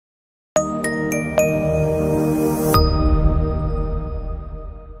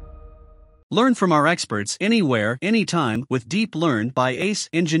Learn from our experts anywhere, anytime with Deep Learn by ACE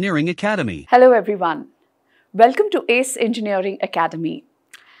Engineering Academy. Hello everyone. Welcome to ACE Engineering Academy.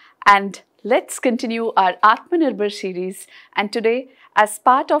 And let's continue our Aatmanirbhar series. And today, as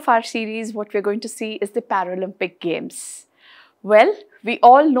part of our series, what we're going to see is the Paralympic Games. Well, we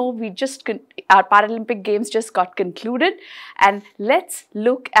all know our Paralympic Games just got concluded. And let's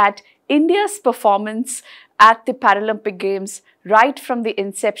look at India's performance at the Paralympic Games right from the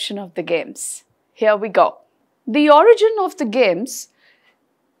inception of the Games. Here we go. The origin of the Games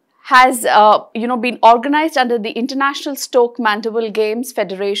has been organized under the International Stoke Mandeville Games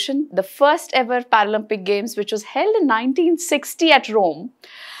Federation, the first ever Paralympic Games, which was held in 1960 at Rome.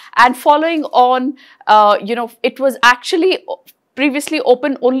 And following on, it was actually previously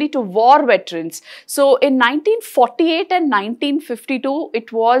open only to war veterans. So in 1948 and 1952,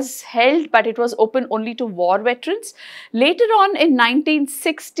 it was held, but it was open only to war veterans. Later on in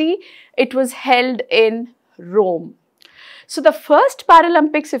 1960, it was held in Rome. So the first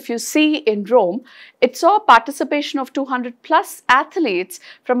Paralympics, if you see in Rome, it saw participation of 200 plus athletes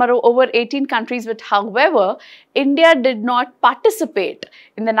from over 18 countries, but however, India did not participate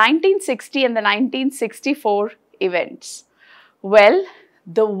in the 1960 and the 1964 events. Well,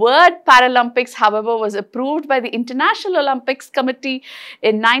 the word Paralympics, however, was approved by the International Olympics Committee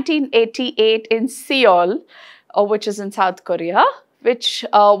in 1988 in Seoul, which is in South Korea, which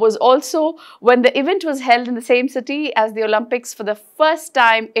was also when the event was held in the same city as the Olympics for the first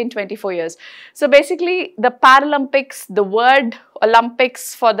time in 24 years. So basically, the Paralympics, the word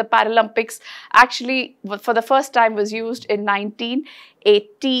Olympics for the Paralympics actually for the first time was used in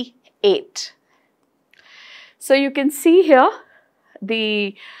 1988. So you can see here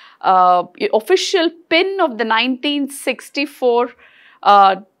the official pin of the 1964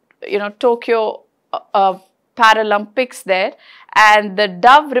 Tokyo Paralympics there, and the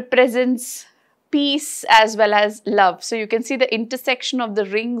dove represents peace as well as love. So you can see the intersection of the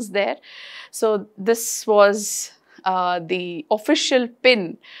rings there. So this was the official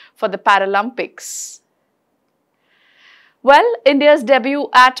pin for the Paralympics. Well, India's debut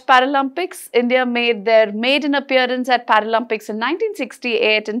at Paralympics. India made their maiden appearance at Paralympics in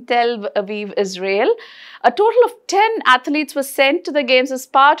 1968 in Tel Aviv, Israel. A total of 10 athletes were sent to the Games as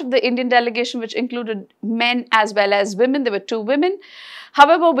part of the Indian delegation, which included men as well as women. There were 2 women.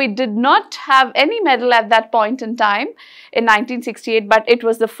 However, we did not have any medal at that point in time in 1968, but it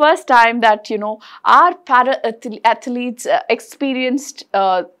was the first time that, our para-athletes experienced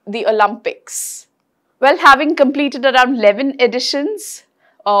the Olympics. Well, having completed around 11 editions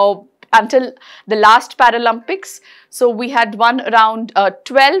until the last Paralympics, so we had won around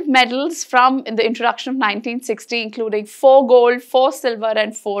 12 medals from the introduction of 1960, including 4 gold, 4 silver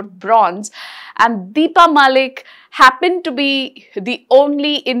and 4 bronze. And Deepa Malik happened to be the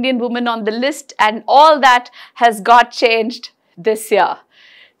only Indian woman on the list, and all that has got changed this year.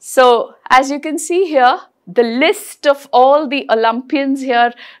 So as you can see here, the list of all the Olympians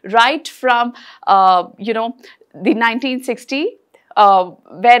here, right from, the 1960,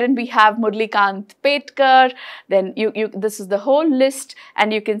 wherein we have Murlikant Petkar, then this is the whole list,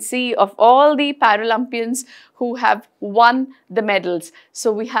 and you can see of all the Paralympians who have won the medals.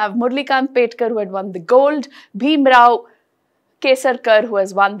 So we have Murlikant Petkar, who had won the gold, Bhimrao Kesarkar, who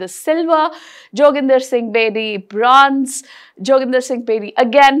has won the silver, Joginder Singh Bedi, bronze. Joginder Singh Bedi,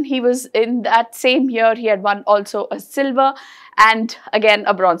 again, he was in that same year, he had won also a silver and again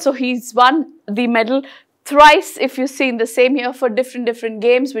a bronze. So he's won the medal thrice, if you see, in the same year for different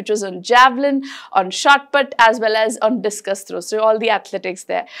games, which was on javelin, on shot put, as well as on discus throw. So all the athletics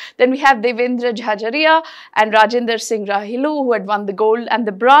there. Then we have Devendra Jhajaria and Rajendra Singh Rahilu, who had won the gold and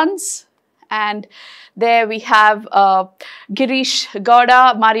the bronze. And there we have Girish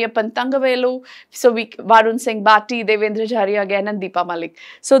Gowda, Mariappan Thangavelu, so Varun Singh Bhati, Devendra Jharia again, and Deepa Malik.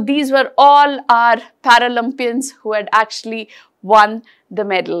 So these were all our Paralympians who had actually won the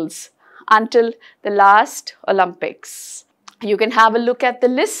medals until the last Olympics. You can have a look at the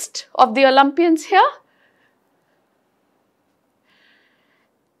list of the Olympians here.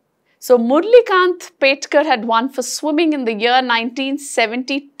 So Murlikant Petkar had won for swimming in the year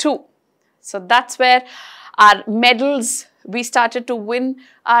 1972. So that's where our medals, we started to win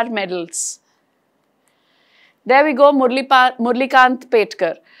our medals. There we go, Murlikant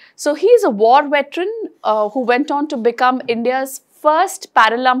Petkar. So he is a war veteran who went on to become India's first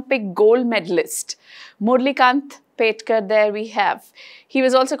Paralympic gold medalist. Murlikant Petkar, there we have. He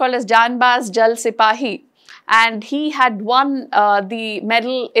was also called as Janbaz Jal Sipahi. And he had won the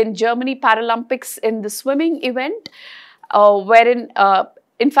medal in Germany Paralympics in the swimming event, wherein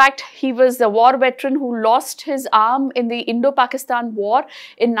In fact, he was a war veteran who lost his arm in the Indo-Pakistan War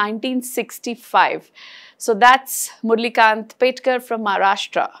in 1965. So that's Murlikant Petkar from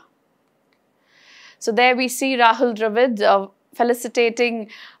Maharashtra. So there we see Rahul Dravid felicitating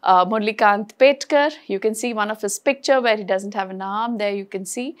Murlikant Petkar. You can see one of his picture where he doesn't have an arm. There you can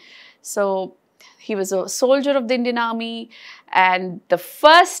see. So he was a soldier of the Indian Army and the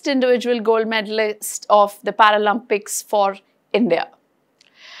first individual gold medalist of the Paralympics for India.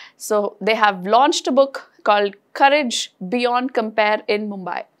 So they have launched a book called Courage Beyond Compare in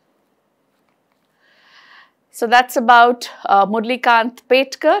Mumbai. So that's about Murlikant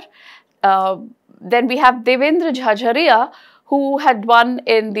Petkar. Then we have Devendra Jhajharia, who had won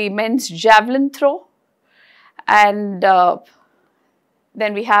in the men's javelin throw. And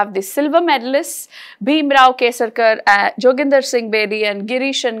then we have the silver medalists, Bhimrao Kesarkar, Joginder Singh Bedi, and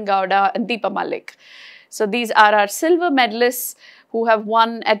Girishan Gowda and Deepa Malik. So these are our silver medalists who have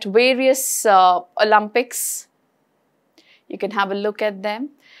won at various Olympics. You can have a look at them.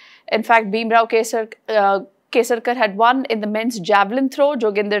 In fact, Bhimrao Kesarkar had won in the men's javelin throw,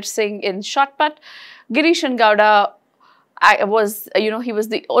 Joginder Singh in shot put. Girishan Gowda was, he was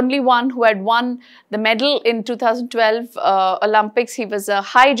the only one who had won the medal in 2012 Olympics. He was a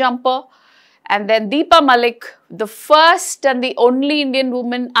high jumper. And then Deepa Malik, the first and the only Indian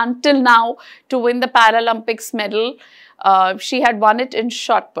woman until now to win the Paralympics medal. She had won it in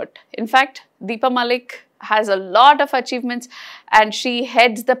shot put. In fact, Deepa Malik has a lot of achievements and she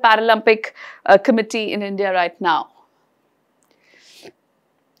heads the Paralympic committee in India right now.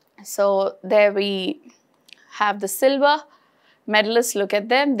 So there we have the silver medalists. Look at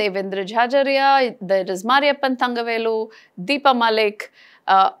them. Devendra Jhajharia, there is Mariyappan Thangavelu, Deepa Malik,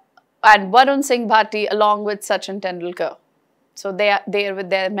 and Varun Singh Bhati along with Sachin Tendulkar. So they are there with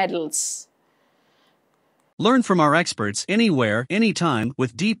their medals. Learn from our experts anywhere, anytime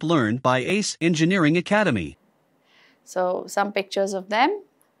with Deep Learn by ACE Engineering Academy. So some pictures of them.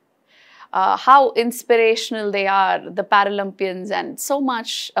 How inspirational they are, the Paralympians, and so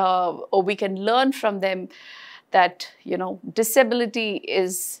much we can learn from them that, disability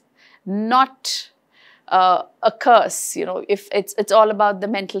is not a curse, if it's all about the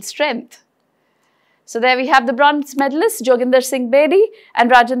mental strength. So there we have the bronze medalists, Joginder Singh Bedi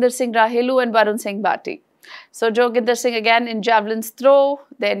and Rajendra Singh Rahelu and Varun Singh Bhati. So Joginder Singh again in javelin throw,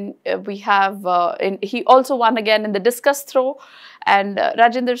 then we have, he also won again in the discus throw, and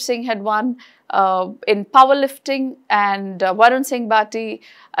Rajendra Singh had won in powerlifting, and Varun Singh Bhati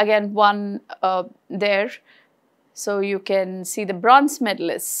again won there. So you can see the bronze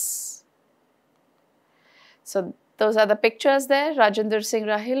medalists. So those are the pictures there, Rajendra Singh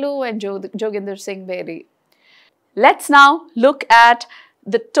Rahelu and Joginder Singh Bedi. Let's now look at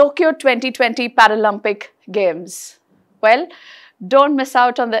the Tokyo 2020 Paralympic Games. Well, don't miss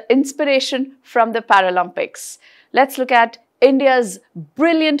out on the inspiration from the Paralympics. Let's look at India's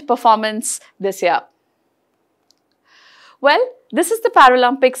brilliant performance this year. Well, this is the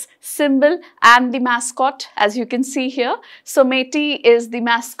Paralympics symbol and the mascot, as you can see here. So Meti is the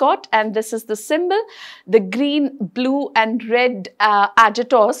mascot and this is the symbol. The green, blue and red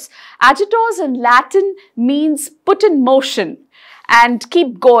agitos. Agitos in Latin means put in motion and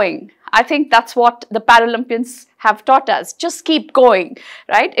keep going. I think that's what the Paralympians have taught us. Just keep going,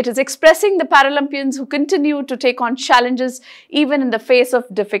 right? It is expressing the Paralympians who continue to take on challenges even in the face of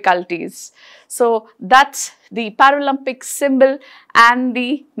difficulties. So that's the Paralympic symbol and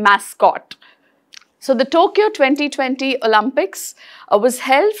the mascot. So the Tokyo 2020 Olympics was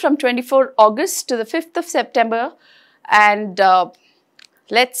held from 24 August to the 5th of September, and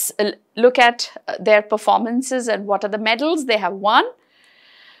let's look at their performances and what are the medals they have won.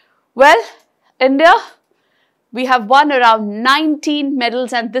 Well, India, we have won around 19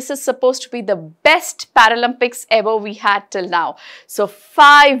 medals, and this is supposed to be the best Paralympics ever we had till now. So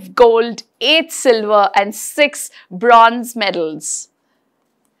 5 gold, 8 silver and 6 bronze medals.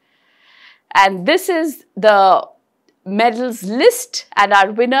 And this is the medals list and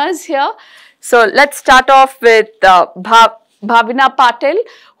our winners here. So let's start off with Bhavina Patel,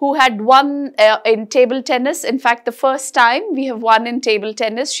 who had won in table tennis. In fact, the first time we have won in table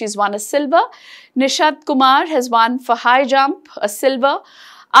tennis, she's won a silver. Nishad Kumar has won for high jump, a silver.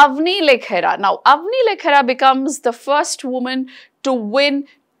 Avni Lekhera. Now, Avni Lekhera becomes the first woman to win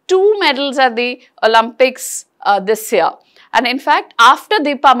 2 medals at the Olympics this year. And in fact, after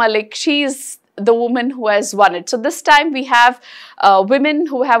Deepa Malik, she is the woman who has won it. So this time we have women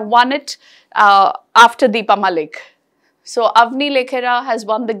who have won it after Deepa Malik. So Avni Lekhera has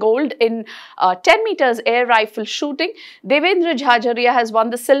won the gold in 10 meters air rifle shooting. Devendra Jhajaria has won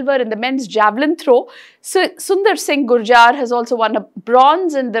the silver in the men's javelin throw. So Sundar Singh Gurjar has also won a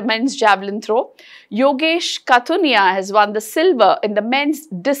bronze in the men's javelin throw. Yogesh Kathunia has won the silver in the men's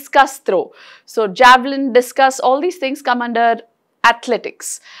discus throw. So javelin, discus, all these things come under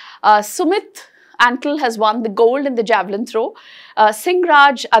athletics. Sumit Antle has won the gold in the javelin throw.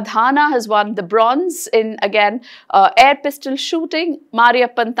 Singraj Adhana has won the bronze in, again, air pistol shooting.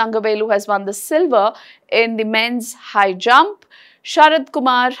 Mariappan Thangavelu has won the silver in the men's high jump. Sharad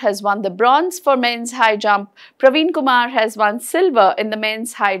Kumar has won the bronze for men's high jump. Praveen Kumar has won silver in the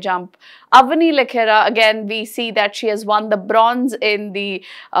men's high jump. Avani Lekhera, again, we see that she has won the bronze in the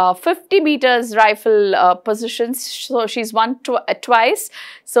 50 meters rifle positions. So she's won twice.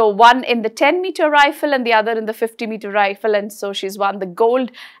 So one in the 10-meter rifle and the other in the 50-meter rifle. And so she's won the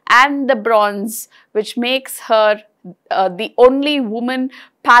gold and the bronze, which makes her the only woman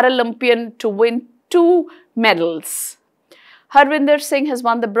Paralympian to win 2 medals. Harvinder Singh has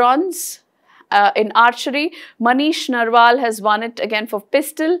won the bronze in archery. Manish Narwal has won it again for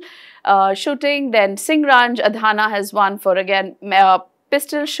pistol shooting. Then Singraj Adhana has won for, again,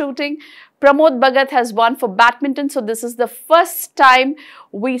 pistol shooting. Pramod Bhagat has won for badminton. So this is the first time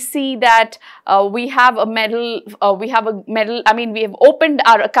we see that we have a medal. We have opened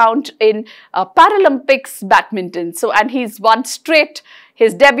our account in Paralympics badminton. So, and he's won straight.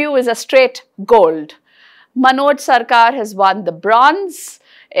 His debut is a straight gold. Manoj Sarkar has won the bronze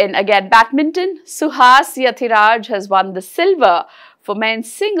in, again, badminton. Suhas Yathiraj has won the silver for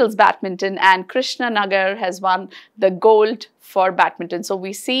men's singles badminton, and Krishna Nagar has won the gold for badminton. So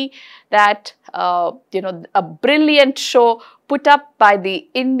we see that, a brilliant show put up by the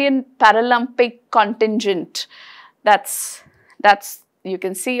Indian Paralympic contingent. That's, you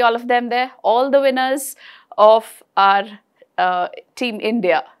can see all of them there, all the winners of our Team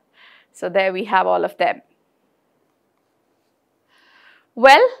India. So there we have all of them.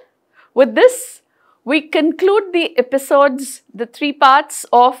 Well, with this, we conclude the episodes, the 3 parts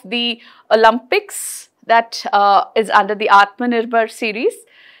of the Olympics that is under the Aatmanirbhar series.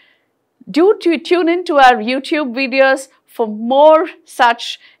 Do tune in to our YouTube videos for more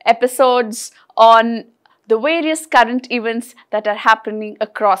such episodes on the various current events that are happening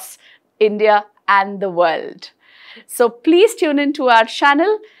across India and the world. So please tune in to our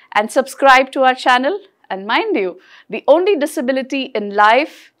channel and subscribe to our channel. And mind you, the only disability in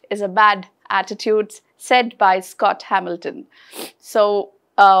life is a bad attitude, said by Scott Hamilton. So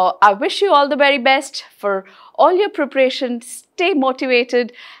I wish you all the very best for all your preparation. Stay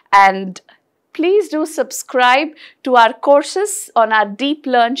motivated, and please do subscribe to our courses on our Deep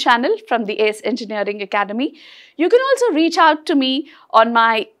Learn channel from the ACE Engineering Academy. You can also reach out to me on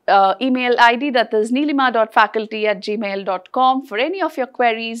my email ID, that is neelima.faculty@gmail.com, for any of your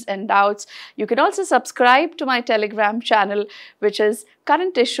queries and doubts. You can also subscribe to my Telegram channel, which is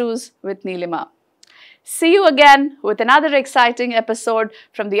Current Issues with Neelima. See you again with another exciting episode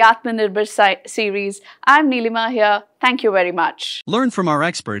from the Aatmanirbhar series. I'm Neelima here. Thank you very much. Learn from our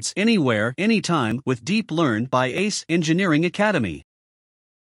experts anywhere, anytime with Deep Learn by ACE Engineering Academy.